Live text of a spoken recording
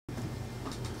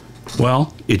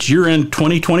Well, it's year-end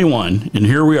 2021, and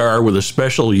here we are with a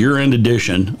special year-end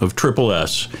edition of Triple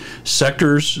S,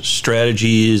 Sectors,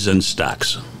 Strategies, and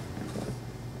Stocks.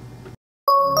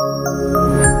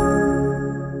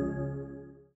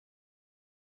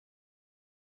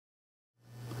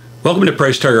 Welcome to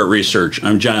PriceTarget Research.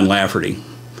 I'm John Lafferty.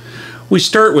 We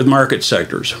start with market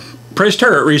sectors.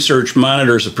 PriceTarget Research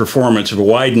monitors the performance of a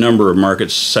wide number of market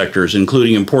sectors,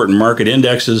 including important market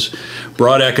indexes,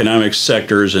 broad economic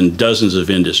sectors, and dozens of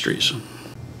industries.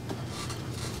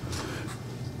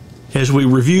 As we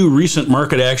review recent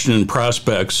market action and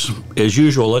prospects, as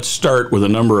usual, let's start with a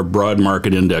number of broad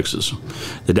market indexes.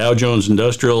 The Dow Jones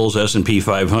Industrials, S&P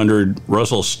 500,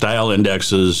 Russell Style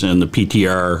Indexes, and the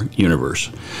PTR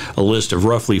Universe, a list of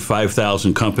roughly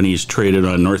 5,000 companies traded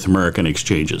on North American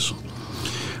exchanges.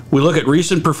 We look at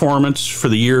recent performance for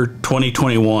the year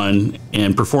 2021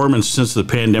 and performance since the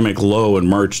pandemic low in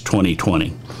March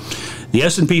 2020. The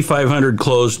S&P 500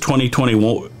 closed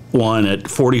 2021 at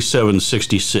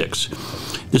 4766.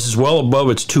 This is well above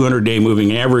its 200-day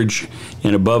moving average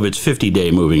and above its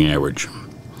 50-day moving average.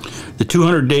 The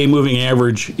 200-day moving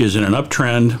average is in an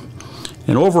uptrend,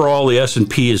 and overall the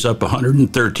S&P is up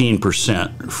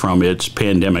 113% from its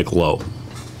pandemic low.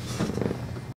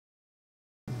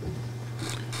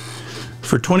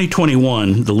 For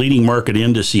 2021, the leading market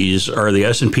indices are the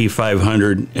S&P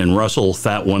 500 and Russell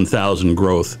 1000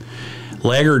 Growth.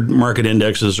 Laggard market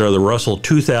indexes are the Russell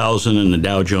 2000 and the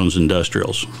Dow Jones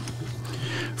Industrials.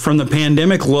 From the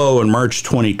pandemic low in March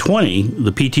 2020,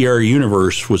 the PTR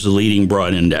Universe was the leading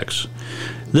broad index.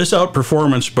 This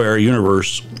outperformance by our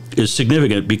universe is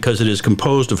significant because it is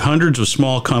composed of hundreds of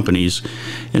small companies,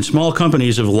 and small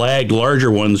companies have lagged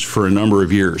larger ones for a number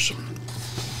of years.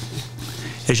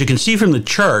 As you can see from the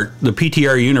chart, the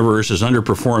PTR Universe has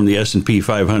underperformed the S&P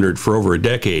 500 for over a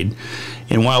decade,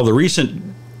 and while the recent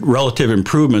relative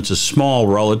improvements is small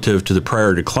relative to the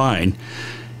prior decline,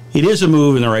 it is a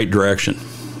move in the right direction.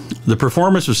 The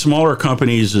performance of smaller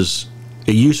companies is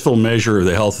a useful measure of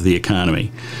the health of the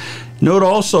economy. Note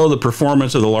also the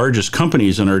performance of the largest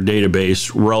companies in our database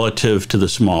relative to the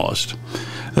smallest.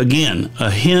 Again,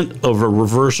 a hint of a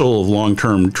reversal of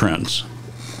long-term trends.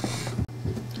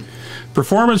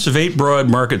 Performance of 8 broad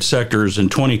market sectors in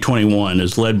 2021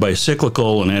 is led by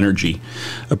cyclical and energy.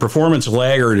 A performance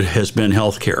laggard has been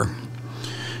healthcare.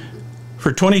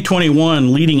 For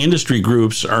 2021, leading industry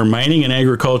groups are mining and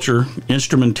agriculture,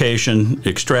 instrumentation,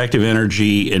 extractive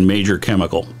energy, and major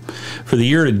chemical. For the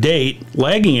year to date,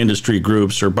 lagging industry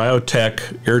groups are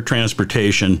biotech, air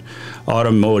transportation,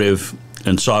 automotive,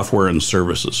 and software and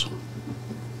services.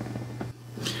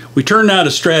 We turn now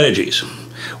to strategies.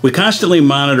 We constantly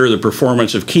monitor the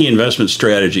performance of key investment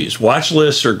strategies. Watch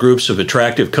lists are groups of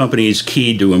attractive companies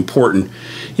keyed to important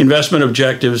investment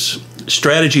objectives.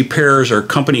 Strategy pairs are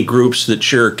company groups that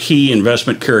share key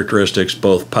investment characteristics,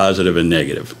 both positive and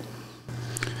negative.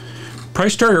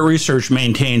 PriceTarget Research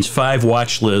maintains 5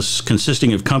 watch lists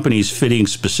consisting of companies fitting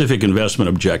specific investment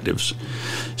objectives.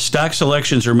 Stock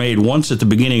selections are made once at the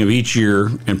beginning of each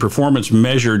year and performance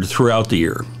measured throughout the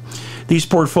year. These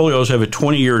portfolios have a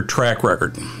 20-year track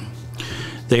record.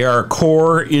 They are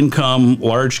core, income,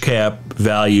 large cap,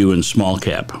 value, and small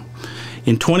cap.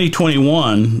 In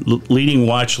 2021, leading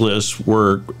watch lists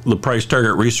were the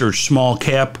PriceTarget Research Small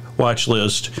Cap Watch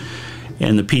List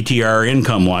and the PTR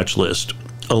Income Watch List.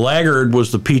 A laggard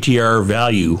was the PTR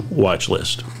Value Watch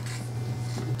List.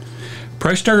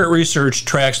 PriceTarget Research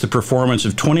tracks the performance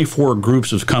of 24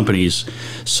 groups of companies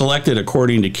selected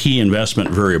according to key investment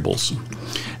variables.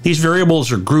 These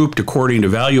variables are grouped according to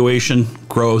valuation,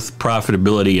 growth,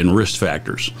 profitability, and risk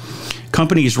factors.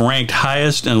 Companies ranked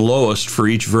highest and lowest for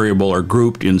each variable are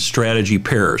grouped in strategy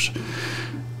pairs.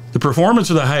 The performance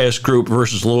of the highest group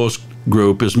versus lowest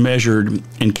group is measured,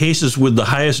 and cases with the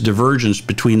highest divergence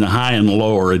between the high and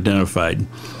low are identified.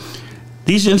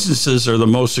 These instances are the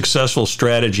most successful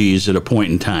strategies at a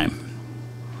point in time.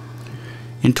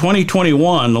 In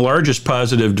 2021, the largest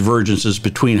positive divergences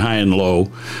between high and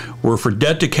low were for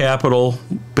debt to capital,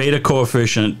 beta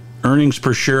coefficient, earnings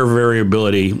per share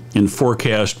variability, and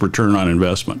forecast return on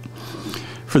investment.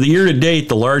 For the year to date,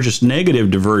 the largest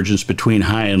negative divergence between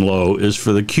high and low is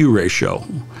for the Q ratio.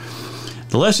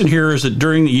 The lesson here is that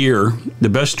during the year, the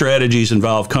best strategies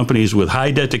involve companies with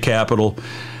high debt to capital,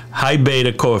 high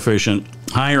beta coefficient,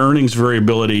 high earnings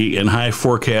variability, and high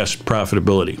forecast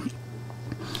profitability.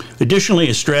 Additionally,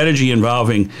 a strategy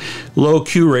involving low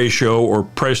Q ratio or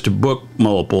price to book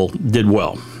multiple did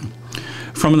well.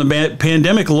 From the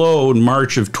pandemic low in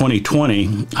March of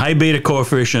 2020, high beta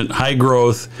coefficient, high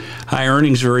growth, high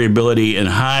earnings variability, and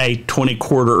high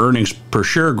 20-quarter earnings per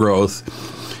share growth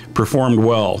performed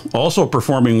well. Also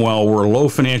performing well were low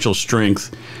financial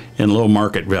strength and low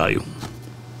market value.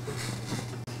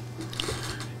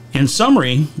 In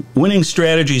summary, winning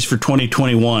strategies for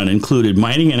 2021 included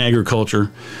mining and agriculture,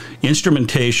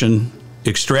 instrumentation,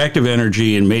 extractive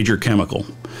energy, and major chemical.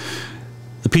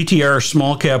 The PTR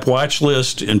small cap watch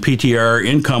list and PTR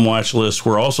income watch list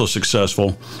were also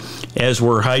successful, as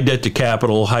were high debt to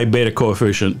capital, high beta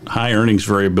coefficient, high earnings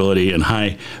variability, and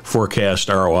high forecast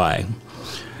ROI.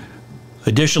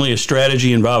 Additionally, a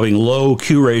strategy involving low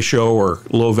Q ratio or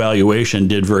low valuation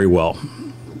did very well.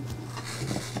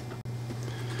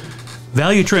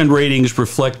 Value trend ratings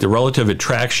reflect the relative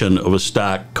attraction of a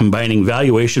stock, combining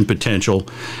valuation potential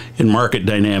and market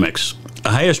dynamics. The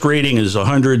highest rating is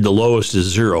 100, the lowest is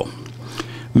 0.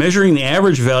 Measuring the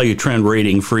average value trend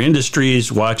rating for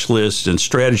industries, watch lists, and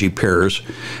strategy pairs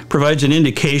provides an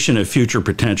indication of future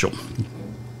potential.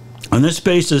 On this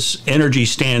basis, energy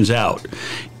stands out.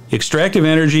 Extractive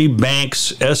energy,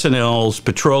 banks, S&Ls,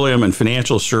 petroleum, and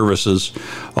financial services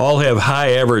all have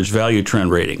high average value trend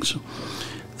ratings.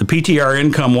 The PTR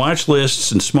income watch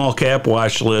lists and small cap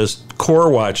watch list, core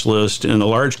watch list, and the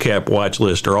large cap watch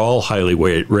list are all highly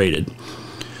rated.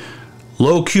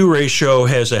 Low Q ratio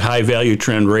has a high value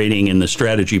trend rating in the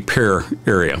strategy pair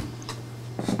area.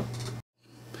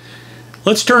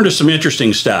 Let's turn to some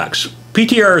interesting stocks.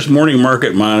 PTR's Morning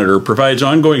Market Monitor provides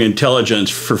ongoing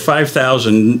intelligence for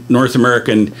 5,000 North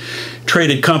American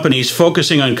traded companies,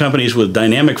 focusing on companies with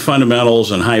dynamic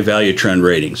fundamentals and high value trend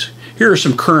ratings. Here are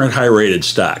some current high-rated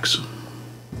stocks.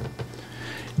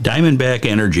 Diamondback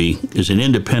Energy is an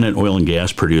independent oil and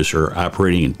gas producer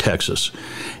operating in Texas.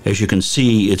 As you can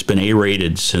see, it's been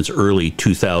A-rated since early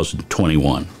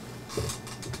 2021.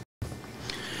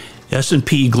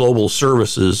 S&P Global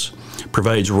Services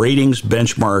provides ratings,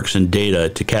 benchmarks, and data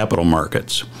to capital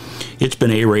markets. It's been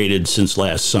A-rated since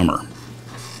last summer.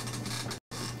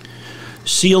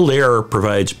 Sealed Air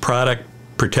provides product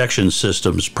protection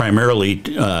systems, primarily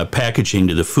packaging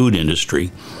to the food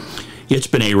industry. It's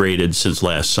been A-rated since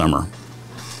last summer.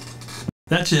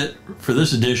 That's it for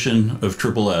this edition of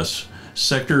Triple S,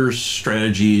 Sectors,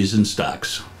 Strategies, and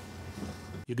Stocks.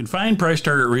 You can find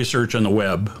PriceTarget Research on the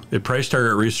web at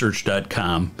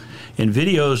pricetargetresearch.com and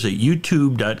videos at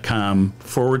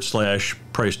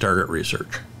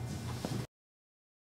youtube.com/PriceTargetResearch.